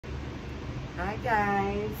Hi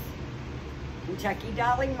guys, Kentucky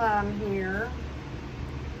Dolly Mom here,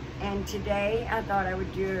 and today I thought I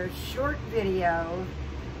would do a short video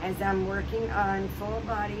as I'm working on full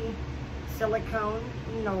body silicone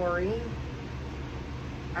nori.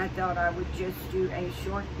 I thought I would just do a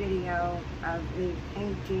short video of me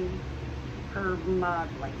painting her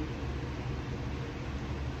modeling.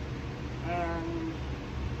 And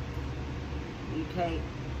you take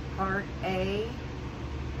part A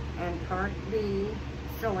and part B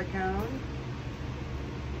silicone,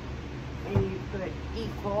 and you put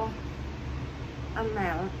equal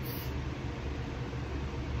amounts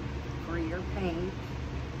for your paint.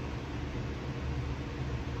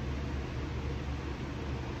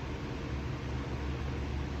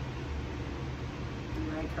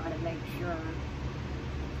 And I try to make sure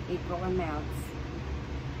equal amounts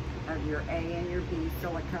of your A and your B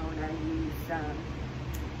silicone. I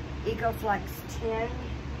use EcoFlex 10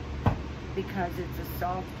 because it's a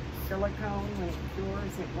soft silicone. When it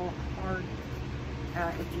cures, it won't harden.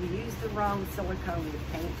 If you use the wrong silicone to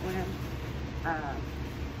paint with,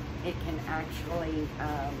 it can actually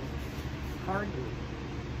harden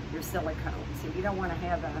your silicone. So you don't want to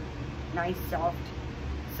have a nice soft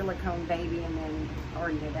silicone baby and then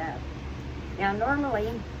harden it up. Now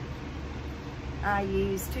normally I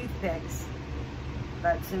use toothpicks,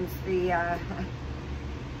 but since the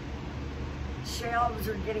shelves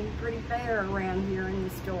are getting pretty bare around here in the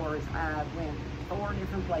stores, I went 4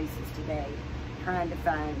 different places today trying to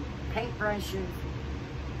find paintbrushes,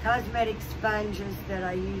 cosmetic sponges that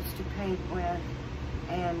I use to paint with,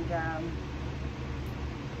 and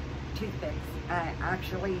toothpicks. I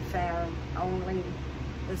actually found only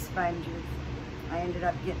the sponges. I ended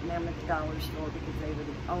up getting them at the dollar store because they were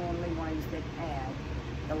the only ones that had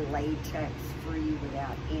the latex free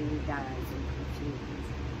without any dyes and perfumes.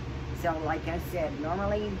 So like I said,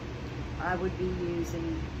 normally I would be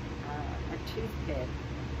using a toothpick,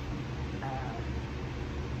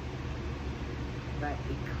 but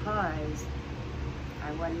because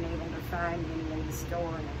I wasn't able to find any in the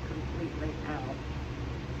store and I'm completely out,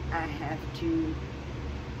 I have to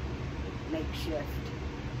makeshift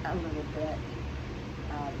a little bit.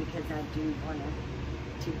 Because I do want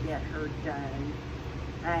to get her done.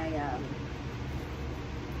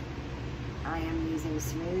 I am using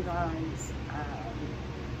Smooth On's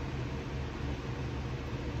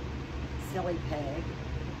Silly Peg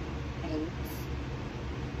paints,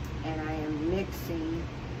 and I am mixing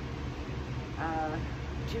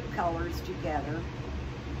 2 colors together.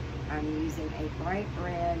 I'm using a bright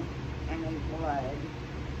red and a blood,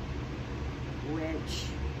 which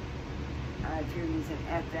if you're using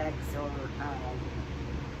FX or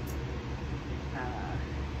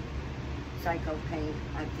Psycho Paint,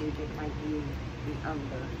 I think it might be the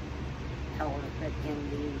umber color, but in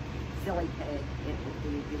the Silly Peg, it would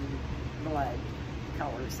be the blood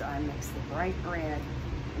color. So I mix the bright red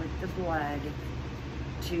with the blood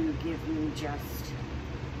to give me just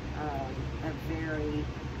a very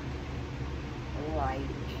light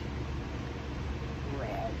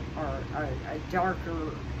red, or a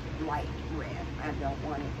darker light red. I don't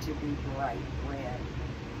want it to be bright red,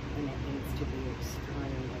 and it needs to be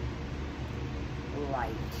extremely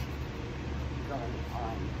light going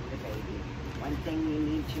on the baby. One thing you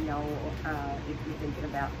need to know if you're thinking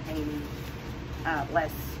about painting,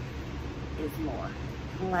 less is more.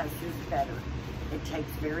 Less is better. It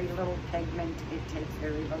takes very little pigment. It takes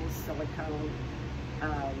very little silicone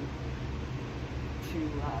to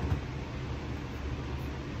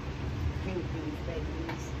paint these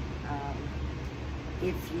babies.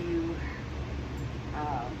 If you,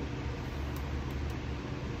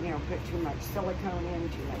 you know, put too much silicone in,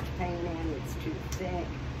 too much paint in, it's too thick,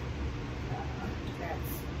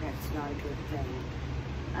 that's not a good thing.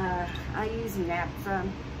 I use naphtha,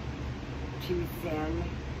 too thin.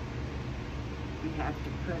 You have to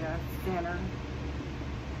put a thinner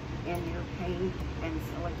in your paint and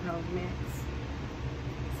silicone mix.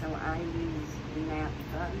 So I use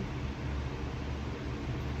naphtha.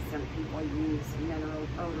 Some people use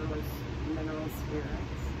odorless mineral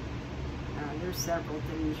spirits. There's several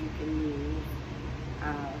things you can use.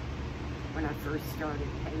 When I first started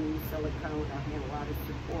painting silicone, I had a lot of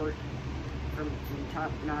support from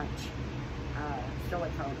top-notch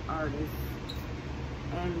silicone artists,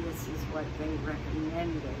 and this is what they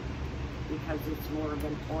recommended because it's more of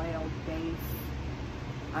an oil-based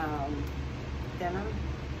thinner,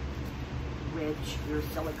 which your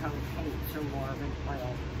silicone paints are more of an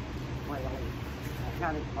oily,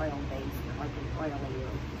 not an oil-based, but like an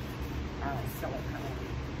oilier silicone.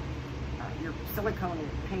 Your silicone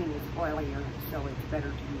paint is oilier, so it's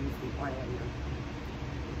better to use the oilier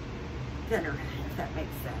thinner, if that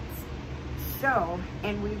makes sense. So,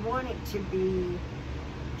 and we want it to be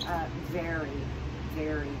very,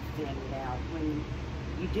 very thinned out. When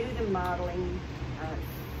you do the modeling,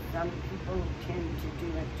 some people tend to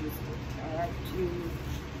do it just a tad too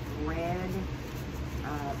red.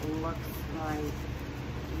 Looks like,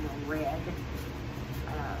 red,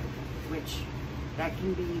 which that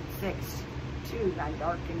can be fixed too by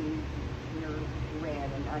darkening your red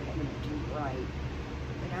and not having it too bright.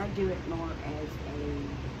 But I do it more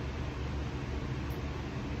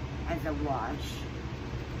as a wash.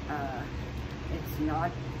 It's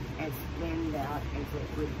not as thinned out as it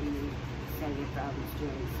would be, say, if I was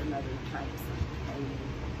doing some other types of painting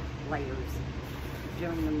layers.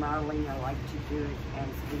 Doing the modeling, I like to do it as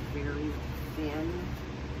a very thin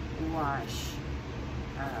wash,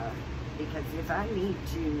 because if I need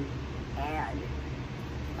to add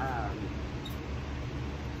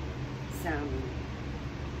some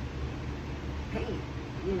paint,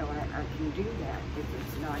 I can do that if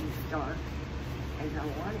it's not as dark as I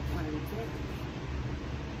want it when I'm finished.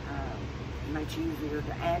 Much easier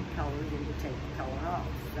to add color than to take the color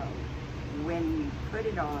off. So when you put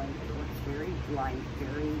it on, it looks very light,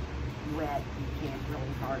 very wet. You can't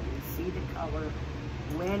really hardly see the color.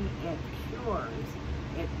 When it cures,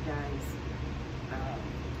 it does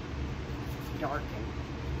darken.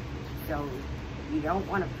 So you don't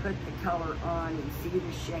want to put the color on and see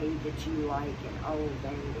the shade that you like and, oh,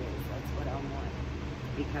 there it is, that's what I want.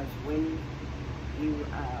 Because when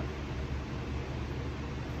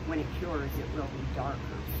it cures, it will be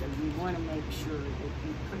darker. So you want to make sure that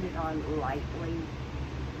you put it on lightly.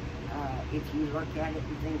 If you look at it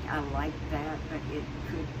and think, I like that, but it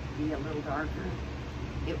could be a little darker,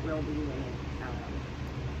 it will be when it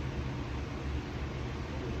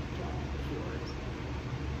cures.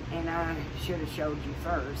 And I should have showed you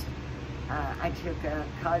first. I took a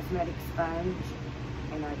cosmetic sponge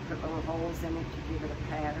and I put little holes in it to give it a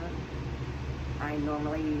pattern. I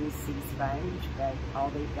normally use sea sponge, but all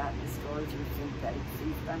they've got in the stores are synthetic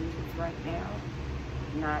sea sponges right now.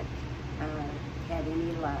 Not had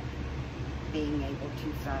any luck being able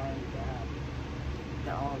to find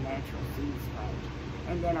the all-natural sea sponge.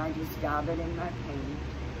 And then I just dab it in my paint,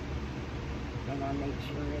 and I make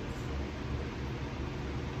sure it's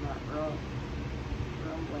not real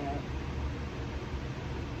wet.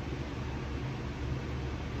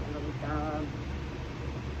 A little dab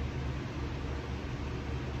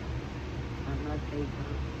on my paper,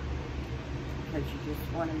 because you just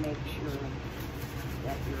want to make sure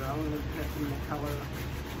that you're only putting the color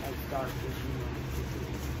as dark as you want it to be.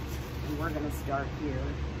 And we're going to start here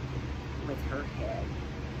with her head,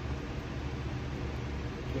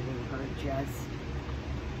 giving her just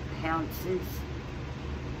pounces.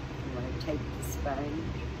 You want to take the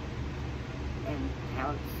sponge and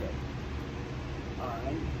pounce it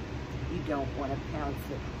on. You don't want to pounce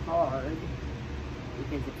it hard,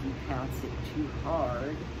 because if you pounce it too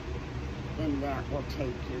hard, then that will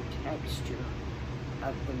take your texture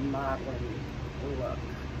of the modeling look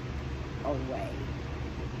away.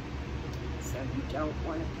 So you don't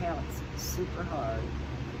want to pounce super hard.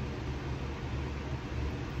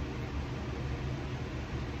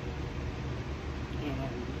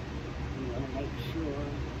 And you want to make sure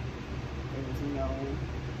there's no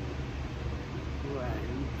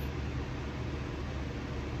grunge.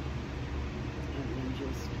 And then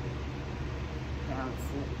just pounce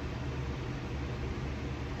it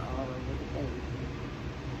all over the baby.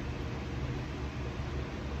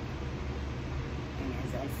 And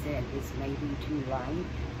as I said, this may be too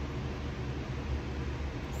light,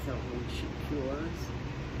 so when she cures,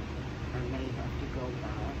 I may have to go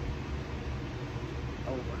back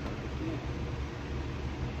over her again.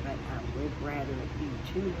 But I would rather it be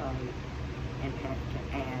too light and have to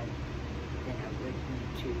add than I would be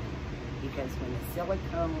too. Because when the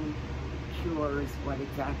silicone cures, what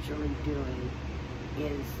it's actually doing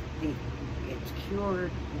is it's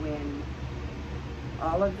cured when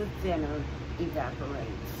all of the thinner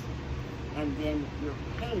evaporates, and then your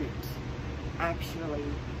paint actually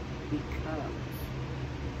becomes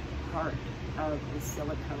part of the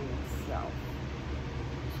silicone itself.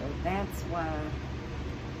 So that's why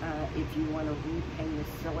if you want to repaint a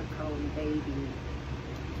silicone baby,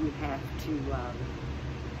 you have to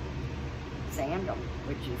sand them,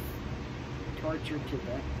 which is torture to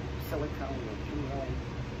the silicone. It can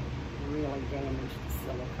really damage the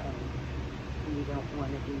silicone. You don't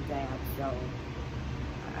want to do that, so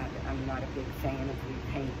I'm not a big fan of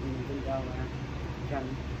repainting, even though I've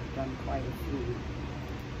done quite a few.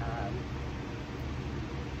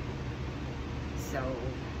 So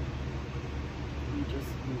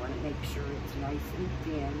you want to make sure it's nice and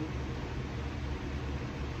thin,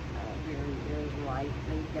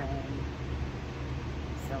 lightly done.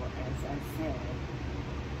 So as I said,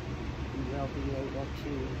 you will be able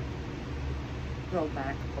to go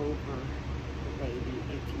back over the baby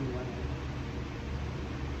if you want to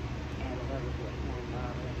add a little bit more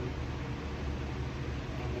modeling.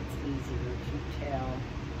 And it's easier to tell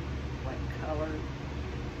what color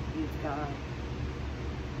you've got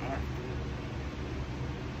after it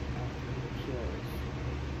cures.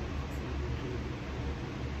 So you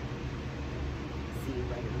can see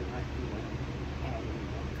whether or not you want to add any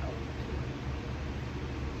more color to it.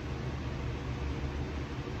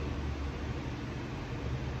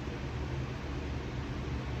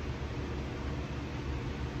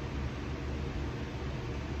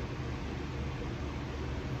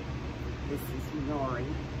 This is Nori,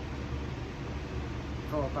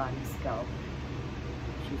 full body sculpt.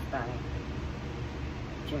 She's by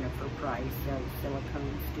Jennifer Price of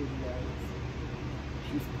Silicone Studios.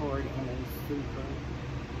 She's poured in a super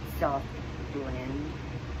soft blend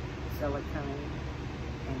silicone,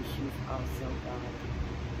 and she's also got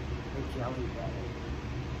the jelly belly,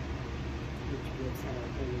 which gives her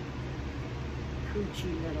a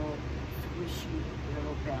coochie little, squishy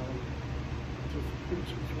little belly. Just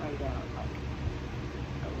pooches right out like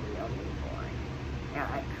a real newborn. Now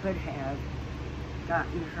I could have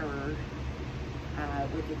gotten her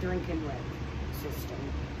with the drinking wet system.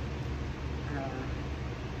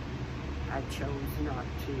 I chose not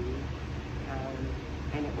to,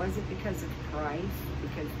 and it wasn't because of price,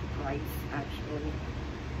 because the price actually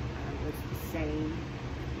was the same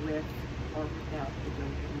with or without the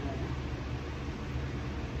drinking wet.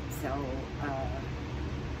 So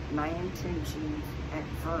my intentions at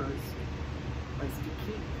first was to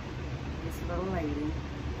keep this little lady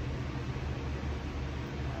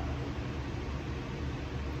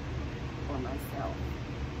for myself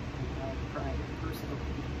and my private personal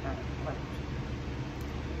collection.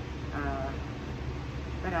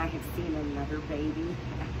 But I have seen another baby,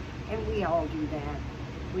 and we all do that.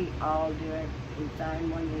 We all do it. We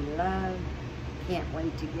find one we love, can't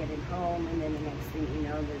wait to get it home, and then the next thing you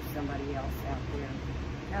know, there's somebody else out there.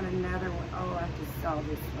 Got another one. Oh, I just saw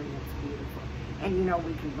this one. That's beautiful. And you know,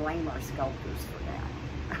 we can blame our sculptors for that.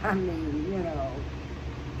 I mean, you know,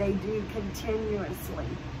 they do continuously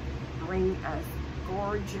bring us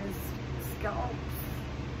gorgeous sculpts.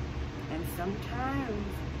 And sometimes,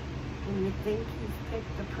 when you think you've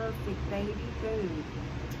picked the perfect baby, boom,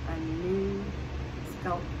 a new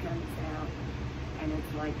sculpt comes out. And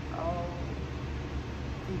it's like, oh,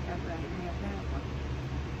 I think I'd rather have that one.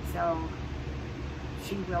 So,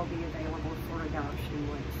 she will be available for adoption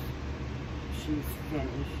once she's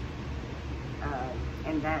finished.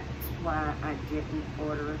 And that's why I didn't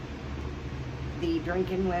order the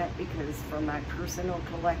drinking wet, because for my personal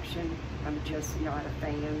collection, I'm just not a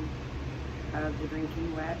fan of the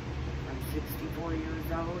drinking wet. I'm 64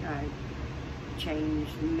 years old. I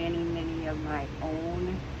changed many of my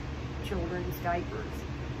own children's diapers,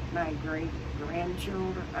 my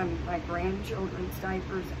grandchildren's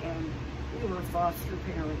diapers, and we were foster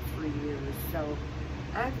parents for years. So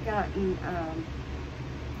I've gotten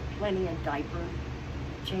plenty of diaper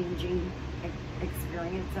changing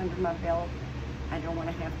experience under my belt. I don't want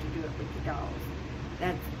to have to do it with the dolls.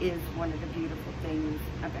 That is one of the beautiful things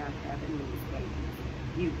about having these babies.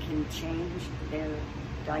 You can change their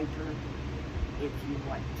diaper if you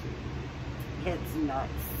want to. It's not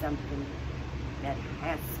something that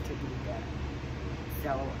has to be done.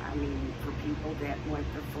 So, I mean, for people that want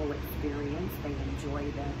the full experience, they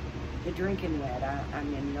enjoy the drinking wet.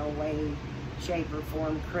 I'm in no way, shape, or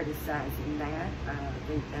form criticizing that. I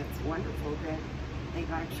think that's wonderful that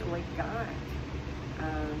they've actually got,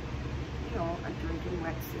 you know, a drinking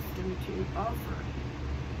wet system to offer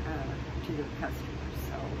to their customers.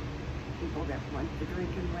 So, people that want the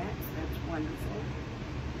drinking wets, that's wonderful.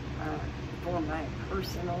 For my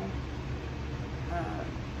personal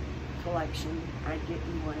collection, I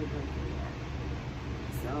didn't want a drinking wet.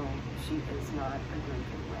 So she is not a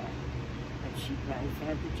drinking wet, but she does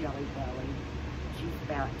have the jelly belly. She's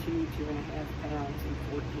about 2.5 pounds and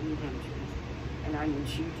 14 inches. And I mean,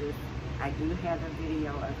 I do have a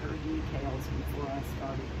video of her details before I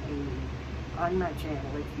started painting on my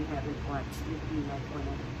channel. If you haven't watched it, you might want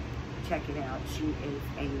to check it out. She is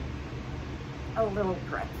a little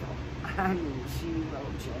pretzel. I mean, she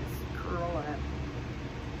will just curl up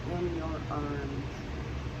in your arms.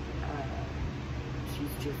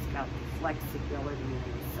 She's just got the flexibility and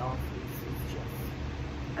the softness. It's just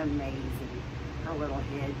amazing. Her little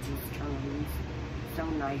head just turns so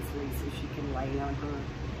nicely so she can lay on her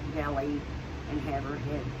belly and have her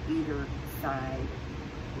head either side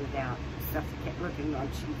without looking like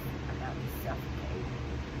she's about to suffocate.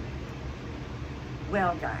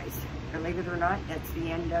 Well, guys, believe it or not, that's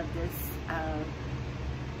the end of this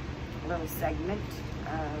little segment.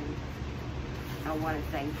 I want to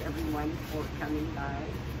thank everyone for coming by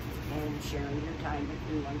and sharing your time with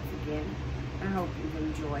me once again. I hope you've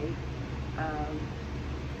enjoyed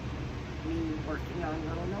me working on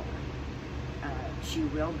Little Nori. She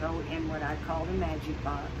will go in what I call the magic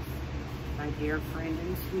box. My dear friend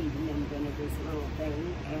in Sweden invented this little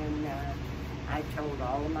thing, and I told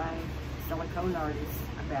all of my silicone artists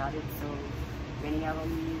about it, so many of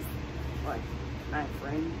them use what my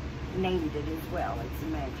friend named it as well. It's a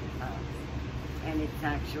magic box. And it's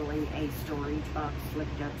actually a storage box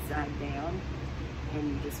flipped upside down, and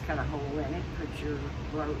you just cut a hole in it, put your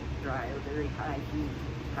blow dryer, very high heat,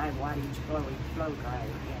 high wattage blow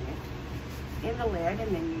dryer in it, in the lid,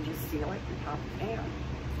 and then you just seal it and pop it down.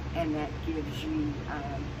 And that gives you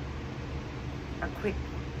a quick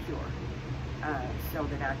cure, so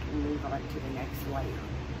that I can move on to the next layer.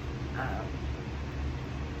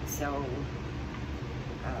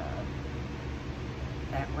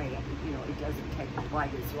 That way, you know, it doesn't take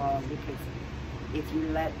quite as long, because if you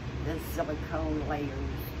let the silicone layers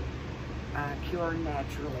cure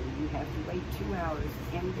naturally, you have to wait 2 hours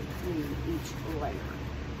in between each layer.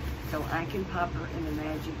 So I can pop her in the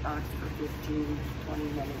magic box for 15, 20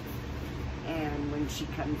 minutes, and when she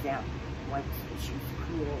comes out, once she's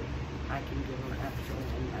cool, I can give her actually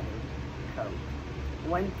another coat.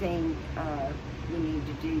 One thing you need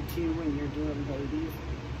to do too when you're doing babies,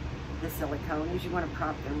 the silicone, is you want to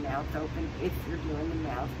prop their mouth open if you're doing the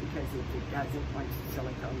mouth, because if it doesn't, once the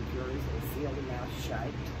silicone cures, it'll seal the mouth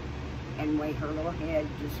shut. And when her little head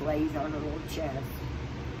just lays on her little chest,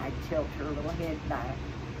 I tilt her little head back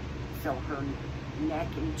so her neck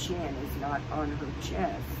and chin is not on her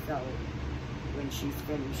chest. So when she's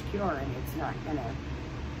finished curing, it's not going to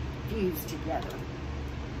fuse together.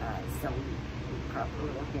 So we prop her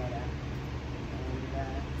little head up.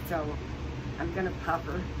 And so I'm going to pop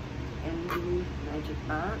her in the magic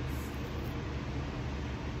box,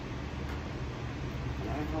 and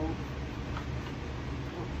I hope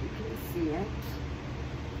you can see it.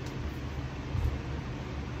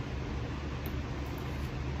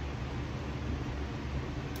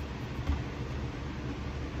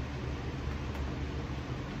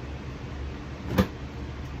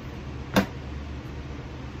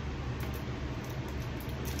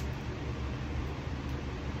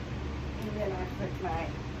 And then I put my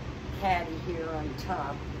caddy here on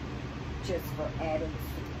top, just for added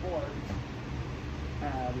support.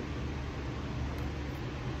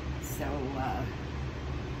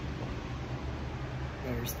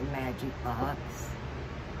 There's the magic box,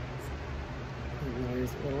 and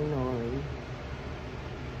there's Little Nori,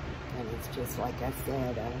 and it's just like I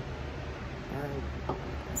said, a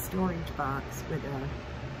storage box with a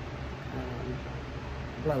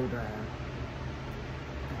blow dryer.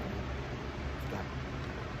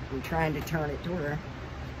 I'm trying to turn it to her.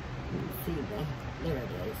 You can see there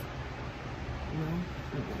it is.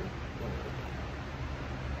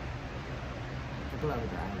 The blow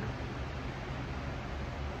dryer.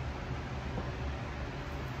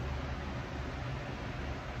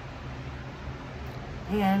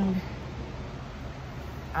 And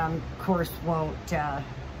of course won't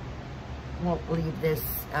leave this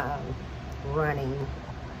running,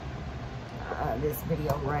 this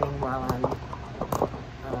video running while I'm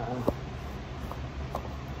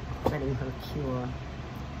letting her cure.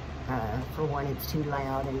 For one, it's too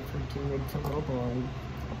loud, and for two, it's a little boring.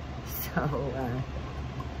 So,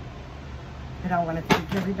 but I want to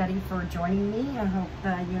thank everybody for joining me. I hope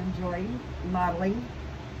you enjoyed modeling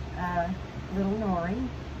Little Nori,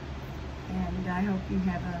 and I hope you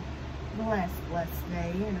have a blessed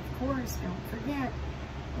day. And of course, don't forget,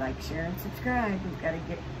 like, share, and subscribe. We've got to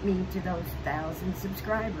get me to those 1,000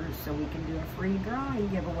 subscribers so we can do a free drawing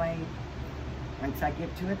giveaway. Once I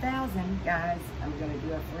get to 1,000, guys, I'm going to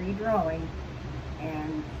do a free drawing,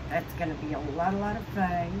 and that's going to be a lot of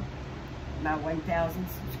fun. My 1,000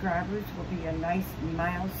 subscribers will be a nice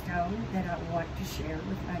milestone that I want to share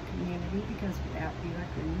with my community, because without you, I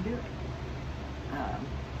couldn't do it.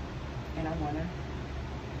 And I want to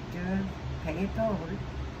pay it forward,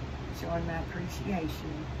 showing my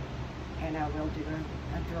appreciation, and I will do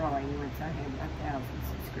a drawing once I have my 1,000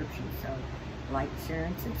 subscriptions. So, like, share,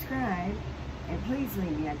 and subscribe. And please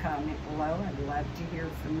leave me a comment below. I'd love to hear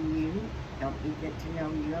from you. Help me get to know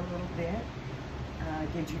you a little bit.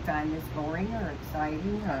 Did you find this boring or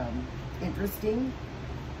exciting, interesting,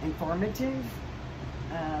 informative?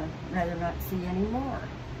 Rather not see any more.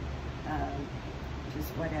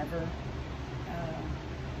 Just whatever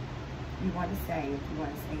you want to say, if you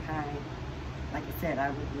want to say hi. Like I said, I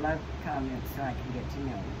would love comments so I can get to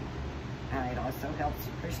know you. It also helps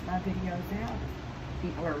to push my videos out.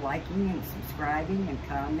 People are liking and subscribing and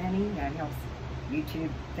commenting. That helps YouTube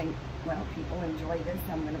think, well, people enjoy this,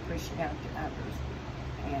 I'm going to push it out to others.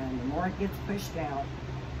 And the more it gets pushed out,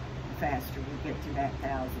 the faster we get to that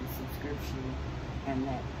 1,000 subscription and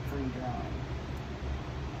that free drawing.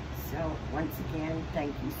 So, once again,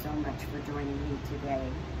 thank you so much for joining me today.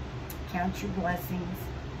 Count your blessings.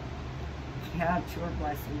 Count your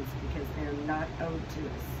blessings, because they're not owed to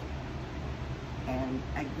us. And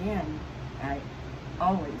again, I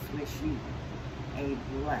always wish you a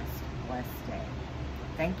blessed, blessed day.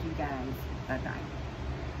 Thank you guys. Bye-bye.